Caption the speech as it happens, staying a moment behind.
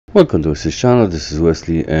Welcome to Wesley's channel. This is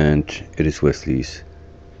Wesley and it is Wesley's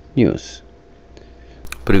News.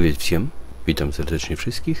 Привет всем. Witam serdecznie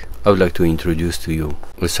wszystkich. I would like to introduce to you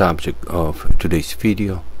the subject of today's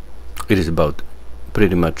video. It is about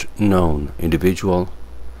pretty much known individual.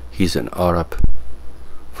 He's an Arab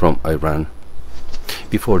from Iran.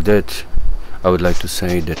 Before that, I would like to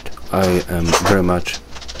say that I am very much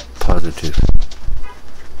positive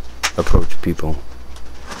approach people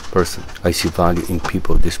person. I see value in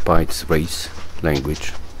people despite race,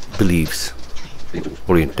 language, beliefs,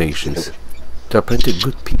 orientations. There are plenty of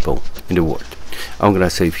good people in the world. I'm gonna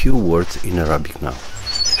say a few words in Arabic now.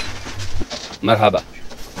 مرحبا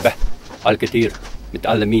به الكثير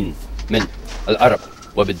متعلمين من العرب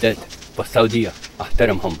وبالذات والسعودية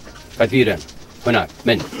أحترمهم كثيرا. هناك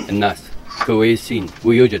من الناس كويسين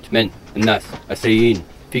ويوجد من الناس السيئين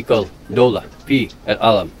في كل دولة في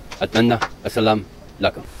العالم. أتمنى السلام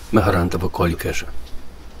لكم. Meharanta Vokoli Keshe.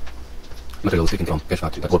 Material taken from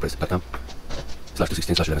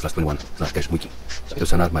keshefactory.com/16/11/21/Keshe Wiki. It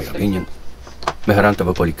was not my opinion. Meharanta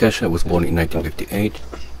Vokoli Keshe was born in 1958.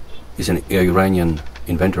 He's an Iranian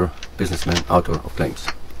inventor, businessman, author of claims.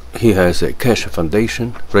 He has a Keshe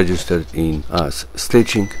Foundation registered in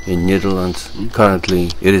Stitching in Netherlands.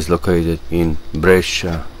 Currently, it is located in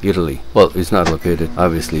Brescia, Italy. Well, it's not located.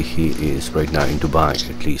 Obviously, he is right now in Dubai,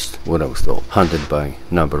 at least what I was told, hunted by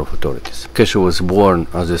a number of authorities. Keshe was born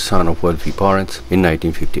as the son of wealthy parents in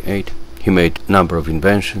 1958. He made a number of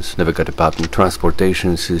inventions, never got a patent.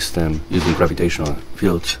 Transportation system using gravitational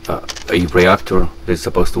fields, a reactor that is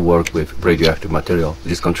supposed to work with radioactive material.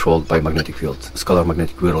 It is controlled by magnetic fields, scalar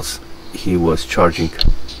magnetic wheels. He was charging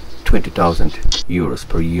 20,000 euros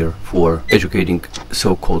per year for educating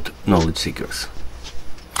so-called knowledge seekers.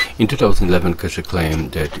 In 2011, Keshe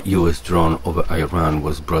claimed that US drone over Iran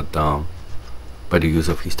was brought down by the use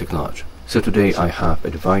of his technology. So today I have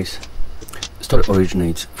a device. Story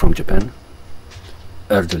originates from Japan.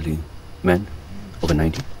 Elderly man over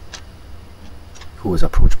 90 who was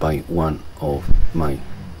approached by one of my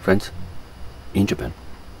friends in Japan.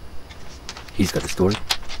 He's got a story.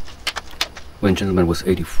 When gentleman was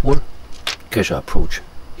 84, Keshe approached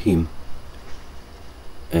him,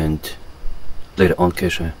 and later on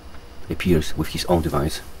Keshe appears with his own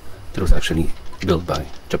device that was actually built by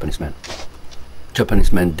Japanese man.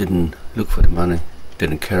 Japanese man didn't look for the money,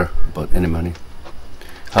 didn't care about any money.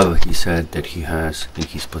 However, he said that he has in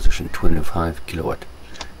his possession 25 kilowatt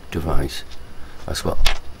device as well.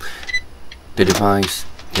 The device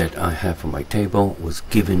that I have on my table was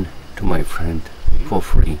given to my friend for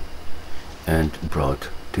free and brought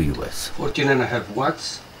to US. 14.5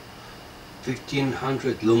 watts,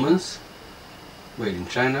 1500 lumens, made in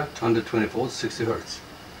China, 120 volts, 60 hertz,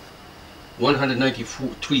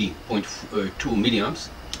 193.2 milliamps.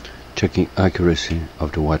 Checking accuracy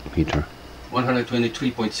of the watt meter.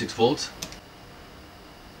 123.6 volts,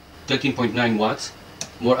 13.9 watts,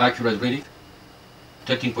 more accurate reading,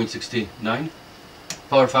 13.69.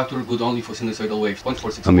 Power factor good only for sinusoidal waves,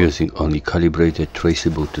 0.46. I'm using only calibrated,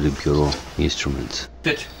 traceable to the bureau instruments.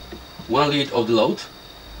 Fit one lead of the load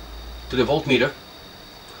to the voltmeter.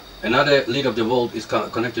 Another lead of the volt is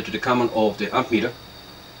connected to the common of the amp meter,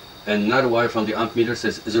 and another wire from the amp meter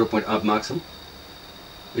says 0. Amp maximum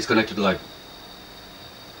is connected to the light.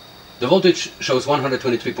 The voltage shows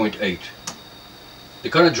 123.8. The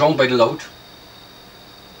current drawn by the load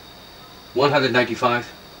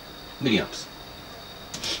 195 milliamps.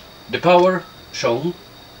 The power shown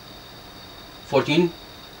 14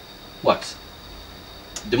 watts.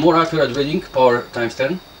 The more accurate reading, power times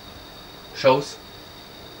 10, shows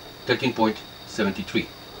 13.73.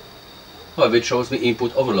 However, it shows me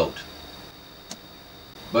input overload,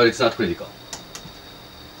 but it's not critical.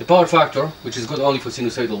 The power factor, which is good only for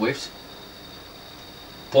sinusoidal waves,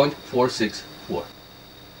 0.464.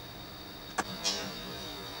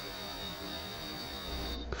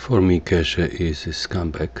 For me, Keshe is a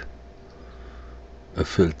scumbag, a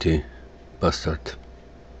filthy bastard.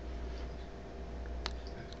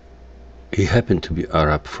 He happened to be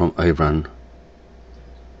Arab from Iran,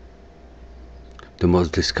 the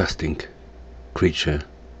most disgusting creature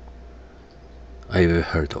I ever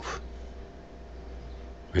heard of.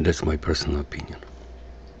 And that's my personal opinion.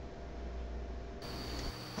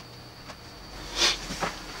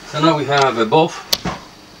 So now we have both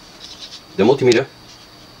the multimeter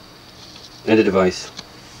and the device.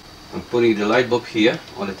 I'm putting the light bulb here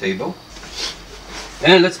on the table,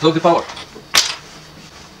 and let's plug the power.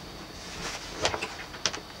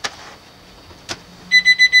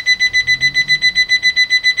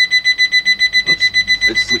 Oops,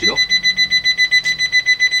 let's switch it off.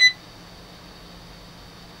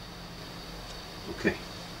 Okay.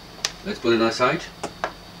 Let's put it aside.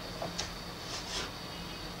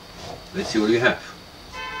 Let's see what we have.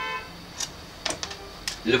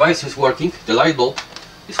 The device is working. The light bulb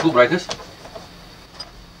is full brightness.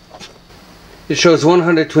 It shows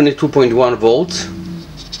 122.1 volts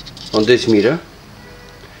on this meter,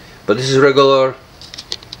 but this is regular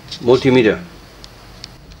multimeter.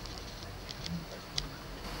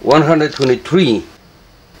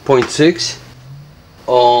 123.6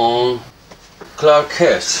 on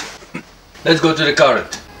Keshe. Let's go to the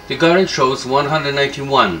current. The current shows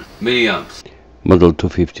 191 milliamps. Model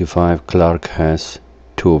 255 Clark has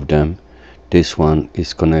two of them. This one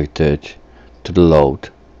is connected to the load,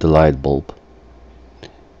 the light bulb,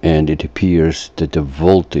 and it appears that the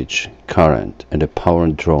voltage, current and the power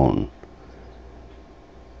drawn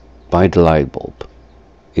by the light bulb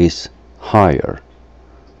is higher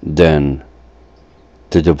than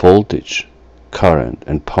the voltage, current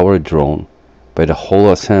and power drawn by the whole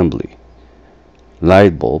assembly,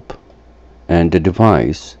 light bulb, and the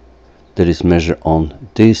device that is measured on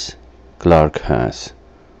this Clark has,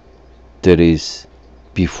 that is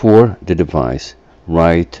before the device,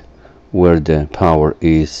 right where the power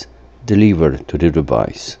is delivered to the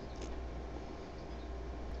device.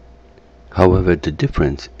 However, the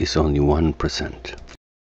difference is only 1%.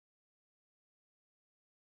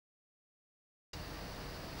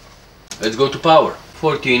 Let's go to power,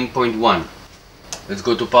 14.1. Let's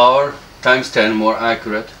go to power times 10, more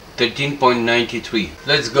accurate, 13.93.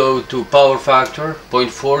 Let's go to power factor,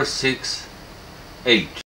 0.468.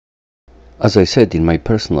 As I said, in my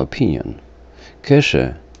personal opinion,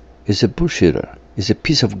 Keshe is a bullshitter, is a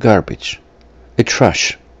piece of garbage, a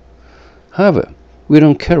trash. However, we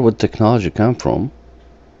don't care what technology comes from,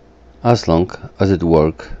 as long as it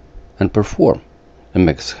works and performs and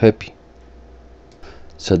makes us happy.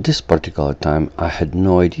 So this particular time I had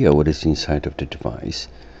no idea what is inside of the device.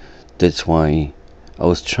 That's why I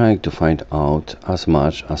was trying to find out as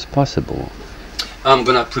much as possible. I'm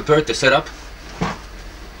gonna prepare the setup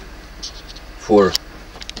for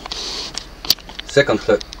second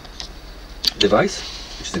device,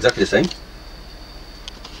 which is exactly the same.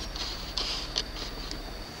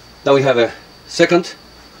 Now we have a second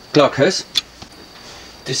clock has.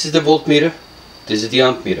 This is the voltmeter, this is the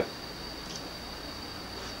amp meter.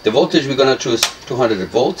 The voltage we're gonna choose 200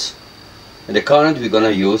 volts, and the current we're gonna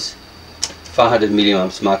use 500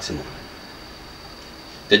 milliamps maximum.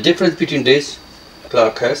 The difference between this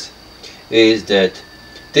clock has is that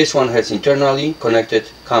this one has internally connected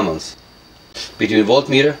commons between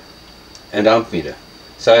voltmeter and amp meter,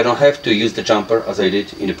 so I don't have to use the jumper as I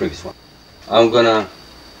did in the previous one. I'm gonna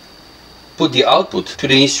put the output to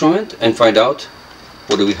the instrument and find out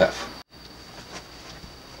what do we have.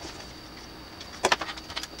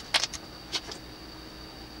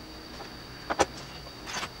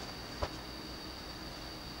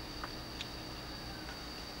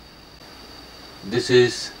 This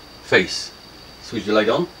is phase. Switch the light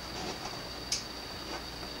on.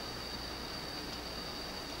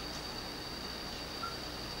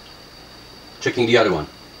 Checking the other one.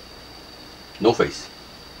 No phase.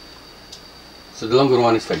 So the longer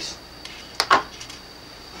one is phase.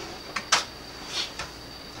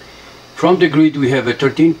 From the grid we have a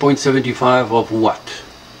 13.75 of watt.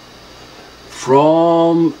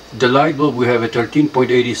 From the light bulb we have a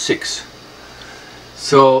 13.86.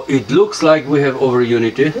 So it looks like we have over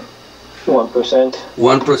unity. 1%.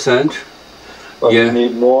 1%. But yeah. We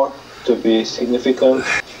need more to be significant.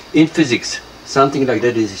 In physics, something like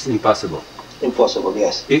that is impossible. Impossible,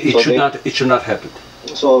 yes. It should not happen.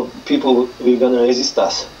 So people will gonna resist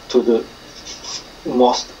us to the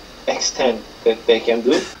most extent that they can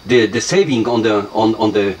do. The saving on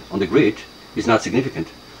the grid is not significant,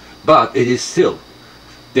 but it is still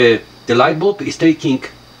the light bulb is taking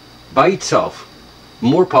by itself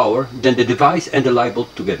more power than the device and the light bulb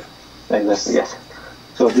together. Exactly, yes.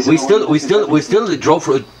 So this we still draw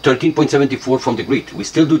for 13.74 from the grid. We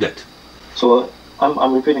still do that. So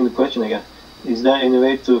I'm repeating the question again. Is there any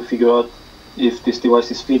way to figure out if this device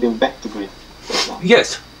is feeding back to grid?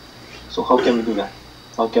 Yes. So how can we do that?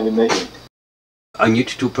 How can we measure it? I need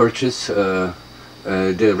to purchase the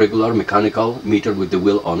regular mechanical meter with the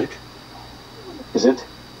wheel on it. Is it?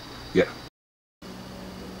 Yeah.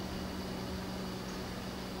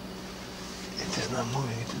 It is not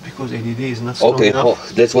moving. It is because LED is not strong okay, enough. oh,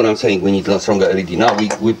 that's what I'm saying. We need a stronger LED. Now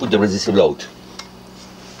we put the resistive load.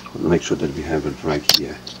 Make sure that we have it right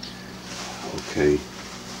here. Okay.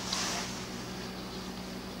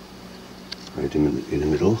 Right in the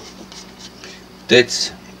middle.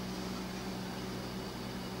 That's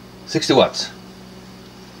 60 watts.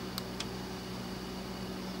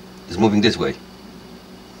 It's moving this way.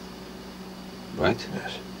 right?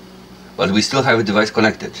 Yes. But we still have a device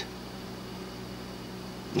connected.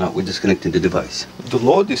 Now we're disconnecting the device. The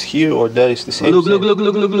load is here or there is the same. Look,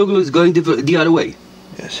 it's going the other way.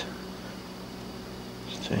 Yes.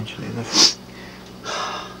 Strangely enough.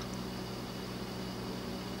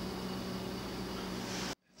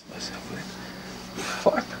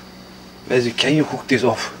 Fuck. Wesley, can you hook this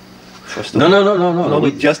off? First of all? No.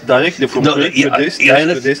 Just directly from grid to this,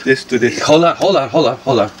 this to this. Hold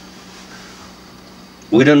on.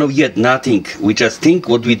 We don't know yet, nothing. We just think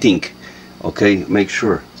what we think. Okay, make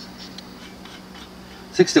sure.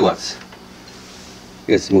 60 watts.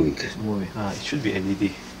 Yes, it's moving. It's moving. Ah, it should be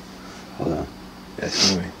LED. Hold on. Yeah,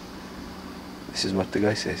 it's moving. This is what the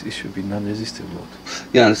guy says. It should be non-resistive load.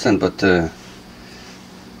 Yeah, I understand, but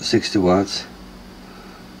 60 watts.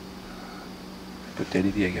 Put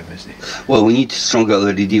LED again, Wesley. Well, we need stronger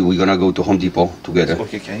LED. We're gonna go to Home Depot together.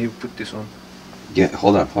 Okay, can you put this on? Yeah,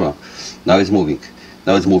 hold on. Now it's moving.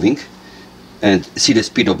 And see the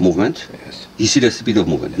speed of movement? Yes. You see the speed of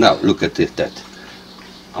movement. Now look at that.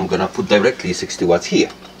 I'm gonna put directly 60 watts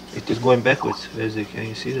here. It is going backwards, Wesley. Can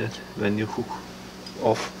you see that? When you hook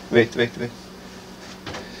off. Wait.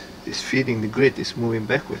 It's feeding the grid. It's moving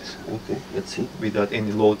backwards. Okay, let's see. Without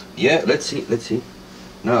any load. Yeah, let's see.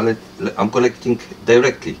 Now I'm connecting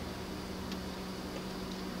directly.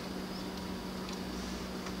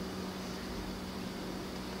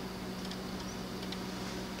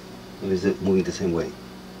 Or is it moving the same way?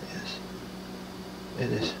 Yes.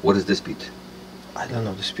 It is. What is the speed? I don't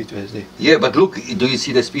know the speed, Wesley. Yeah, but look, do you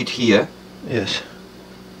see the speed here? Yes.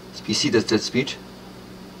 You see that speed?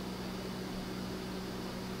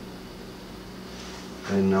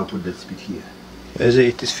 And now put that speed here. Wesley,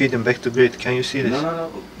 it is feeding back to grid. Can you see this? No.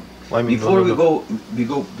 I mean, before we go.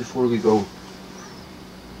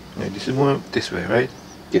 Yeah, this is moving this way, right?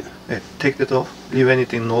 Yeah. Take that off. Leave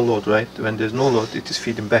anything no load, right? When there's no load, it is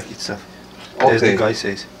feeding back itself. As the guy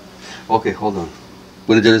says. Okay, hold on.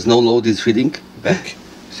 When there is no load, it's feeding back.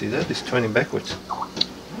 See that? It's turning backwards.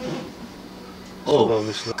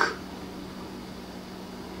 Oh. Slowly.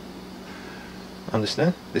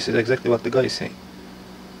 Understand? This is exactly what the guy is saying.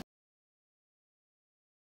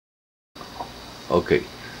 Okay.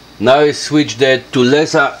 Now I switch that to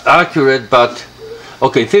less accurate, but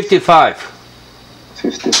okay, 55.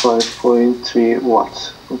 55.3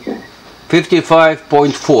 watts. Okay.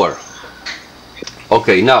 55.4.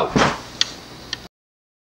 Okay, now.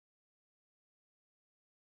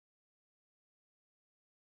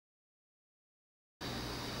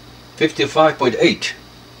 $55.8.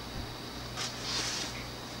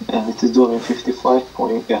 And it is doing 55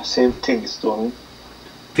 point, yeah, same thing it's doing.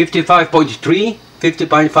 55.3,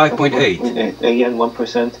 55.8. Again,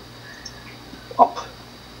 1% up.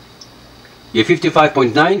 Yeah,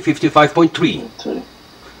 55.9, 55.3.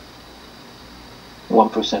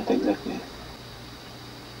 1% exactly.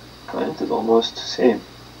 Current is almost the same.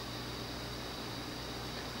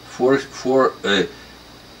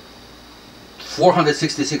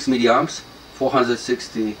 466 milliamps.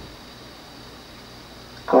 460.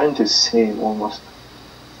 Current is same almost.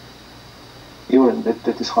 Even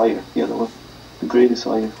that is higher, the other one. The grade is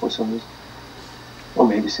higher for some reason. Or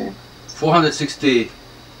maybe same.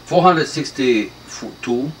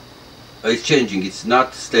 462 is changing, it's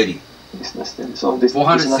not steady. It's not steady. So this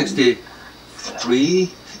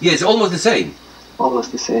 463, yeah, it's almost the same.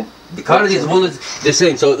 Almost the same. The current is almost the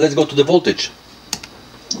same, so let's go to the voltage.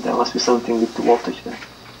 There must be something with the voltage there.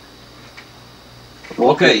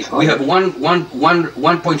 Okay, we have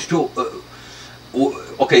 1.2.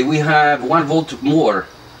 Okay, we have 1 volt more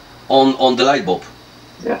on the light bulb.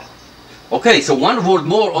 Yes. Okay, so 1 volt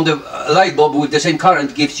more on the light bulb with the same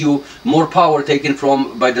current gives you more power taken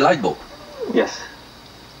from by the light bulb. Yes.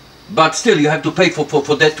 But still, you have to pay for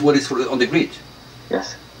that what is on the grid.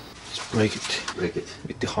 Yes. Just break it. Break it.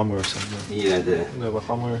 With the hammer or something. Yeah, You have a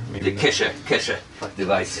hammer, maybe. the Keshe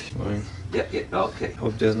device. Fine. Yeah, okay.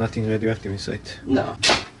 Hope there's nothing radioactive inside. No.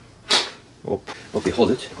 Oh. Okay,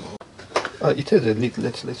 hold it. It has a lid.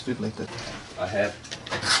 Let's do it like that. I have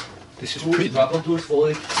This is rubber tools for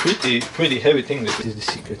it. pretty heavy thing. This is the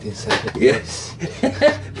secret inside. Yes.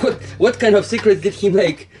 What kind of secret did he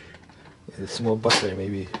make? The small battery,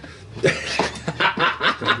 maybe.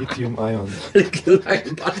 Lithium ion. Little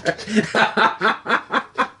butter.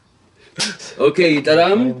 Okay,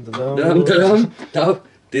 ta-dam. Now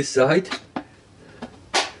this side.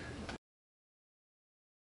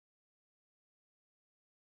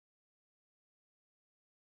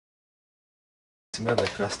 Smell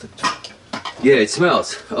like rusted. Yeah, it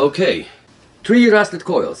smells. Okay. 3 rusted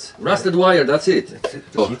coils. Rusted wire, that's it. That's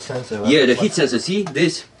it. The heat sensor. Yeah, the heat sensor. See,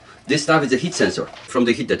 this stuff is a heat sensor from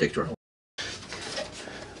the heat detector.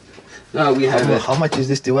 Now we have How much is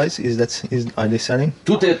this device? Are they selling?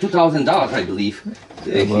 $2,000, I believe.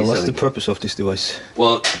 Well, what's the purpose of this device?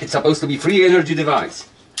 Well, it's supposed to be free energy device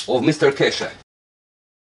of Mr. Keshe.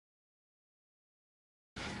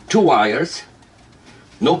 2 wires,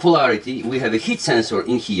 no polarity. We have a heat sensor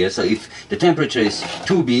in here, so if the temperature is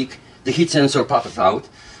too big, the heat sensor pops out.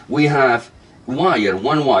 We have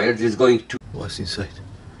one wire that is going to... What's inside?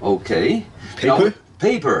 Okay. Paper? Now,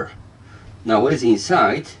 paper. Now what is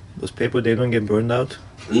inside? Those paper, they don't get burned out?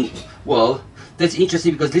 Well, that's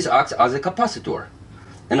interesting because this acts as a capacitor.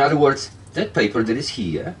 In other words, that paper that is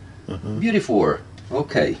here, beautiful.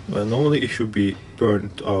 Okay. Well, normally it should be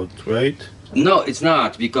burned out, right? No, it's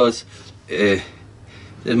not, because there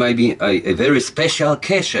might be a very special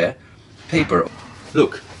Keshe paper.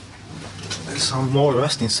 Look. There's some more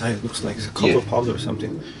rust inside. It looks like it's a copper powder or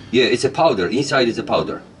something. Yeah, it's a powder. Inside is a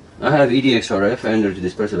powder. I have EDXRF, energy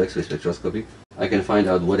dispersive X-ray spectroscopy. I can find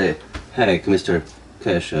out what the heck Mr.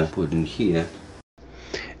 Keshe put in here.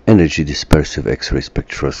 Energy dispersive X-ray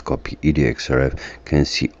spectroscopy EDXRF can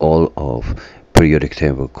see all of periodic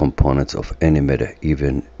table components of any matter,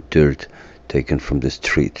 even dirt taken from the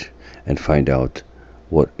street, and find out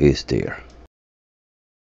what is there.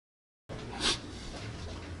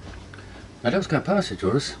 Now those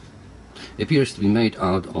capacitors appears to be made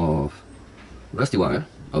out of rusty wire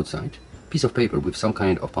outside, piece of paper with some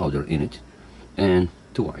kind of powder in it, and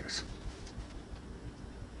 2 wires.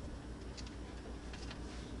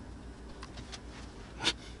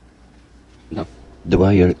 No. The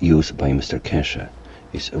wire used by Mr. Keshe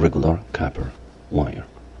is regular copper wire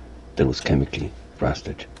that was chemically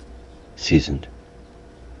rusted, seasoned.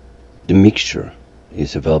 The mixture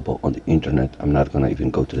is available on the internet. I'm not gonna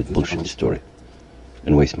even go to the bullshit story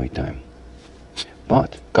and waste my time.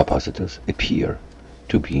 But capacitors appear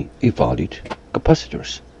to be a valid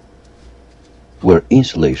capacitors, where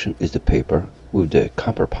insulation is the paper with the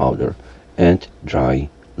copper powder and dry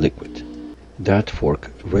liquid. That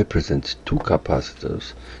fork represents 2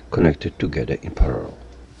 capacitors connected together in parallel.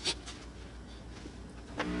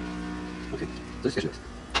 Okay, let's get it.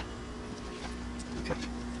 Okay.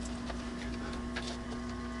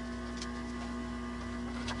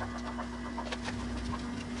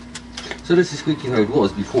 So this is quickly how it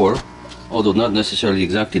was before, although not necessarily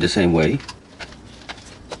exactly the same way.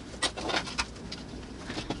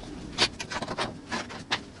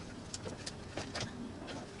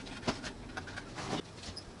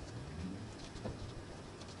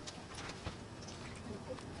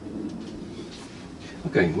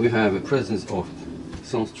 Okay, we have a presence of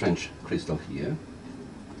some strange crystal here.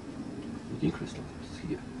 Looking crystal is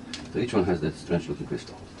here. So each one has that strange looking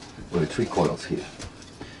crystal. There are 3 coils here.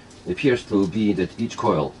 It appears to be that each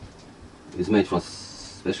coil is made from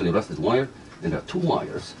specially rusted wire, and there are 2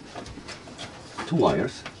 wires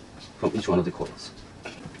from each one of the coils.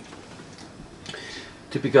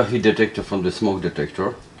 Typical heat detector from the smoke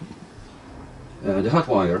detector. The hot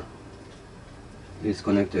wire is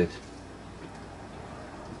connected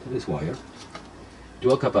to this wire,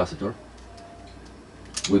 dual capacitor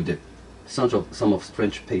with the some of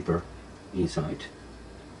strange paper inside.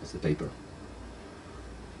 That's the paper,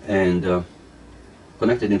 and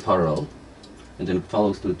connected in parallel, and then it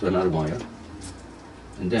follows to another wire,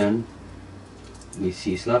 and then we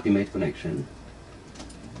see sloppy made connection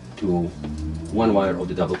to 1 wire of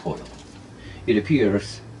the double coil. It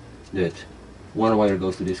appears that 1 wire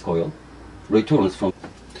goes to this coil, returns from,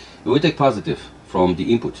 we take positive from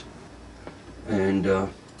the input, and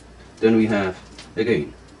then we have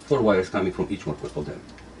again 4 wires coming from each one of them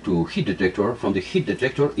to heat detector. From the heat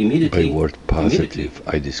detector immediately, By word positive,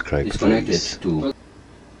 I describe is connected to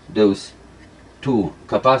those 2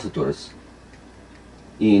 capacitors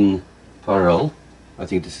in parallel. I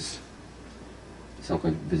think this is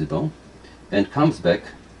something visible, and comes back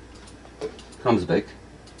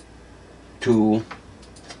to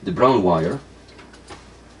the brown wire,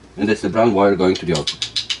 and that's the brown wire going to the output.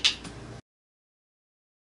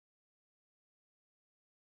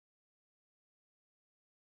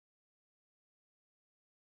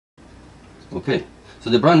 Okay, so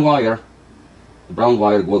the brown wire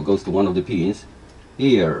goes to one of the pins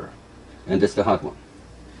here, and that's the hot one.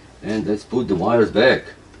 And let's put the wires back.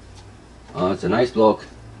 It's a nice block.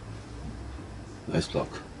 Nice block.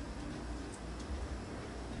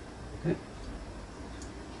 Okay,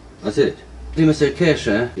 that's it. Mr.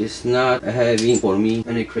 Keshe is not having for me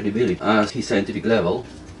any credibility as his scientific level.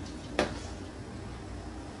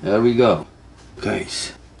 There we go.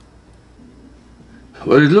 Guys.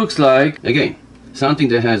 Well, it looks like, again, something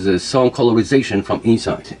that has some colorization from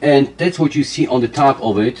inside. And that's what you see on the top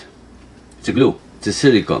of it. It's a glue. It's a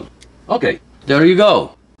silicone. Okay, there you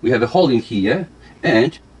go. we have a hole in here,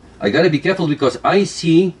 and I gotta be careful because I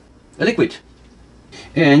see a liquid.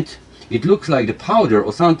 And it looks like the powder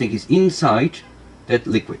or something is inside that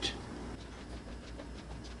liquid.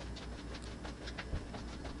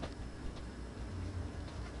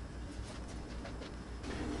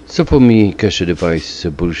 So for me, Keshe device is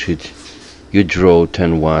a bullshit. You draw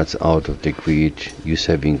 10 watts out of the grid, you're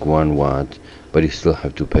saving 1 watt, but you still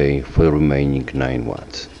have to pay for the remaining 9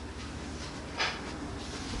 watts.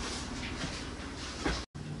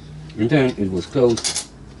 And then it was closed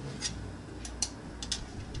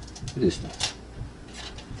with this stuff,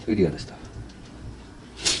 with the other stuff.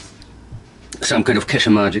 Some kind of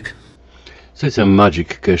Keshe magic. So it's a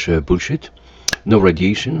magic Keshe bullshit. No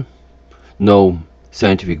radiation, no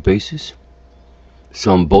scientific basis,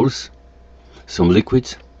 some balls, some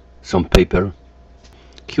liquids, some paper.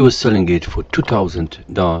 He was selling it for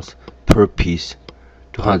 $2,000 per piece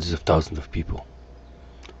to hundreds of thousands of people.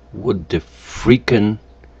 What the freaking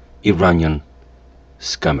Iranian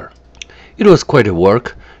scammer. It was quite a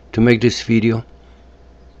work to make this video.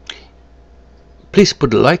 Please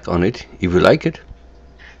put a like on it if you like it.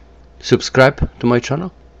 Subscribe to my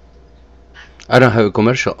channel. I don't have a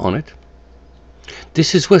commercial on it.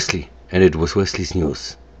 This is Wesley, and it was Wesley's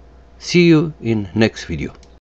News. See you in next video.